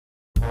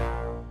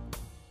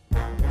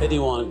Hedy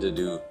wanted to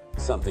do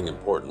something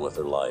important with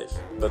her life,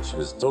 but she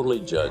was totally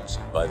judged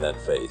by that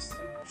face.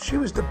 She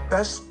was the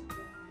best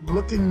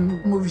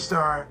looking movie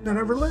star that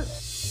ever lived.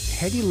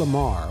 Hedy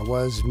Lamarr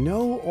was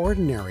no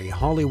ordinary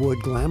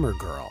Hollywood glamour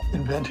girl.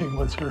 Inventing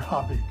was her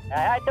hobby.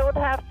 I don't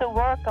have to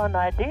work on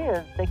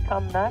ideas, they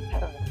come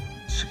naturally.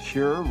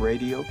 Secure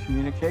radio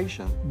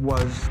communication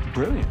was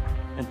brilliant.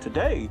 And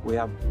today we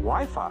have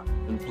Wi-Fi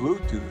and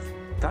Bluetooth.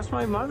 That's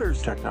my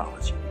mother's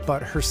technology.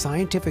 But her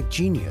scientific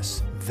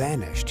genius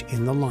vanished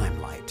in the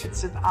limelight.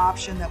 It's an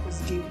option that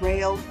was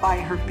derailed by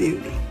her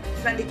beauty.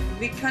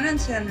 Wir können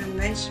seine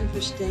Menschen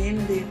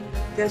verstehen,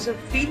 der so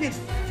viele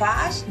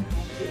Phasen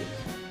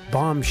hat.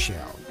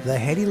 Bombshell, the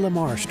Hedy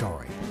Lamarr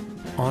story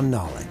on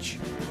Knowledge.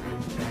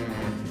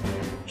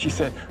 She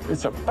said,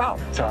 "It's about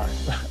time."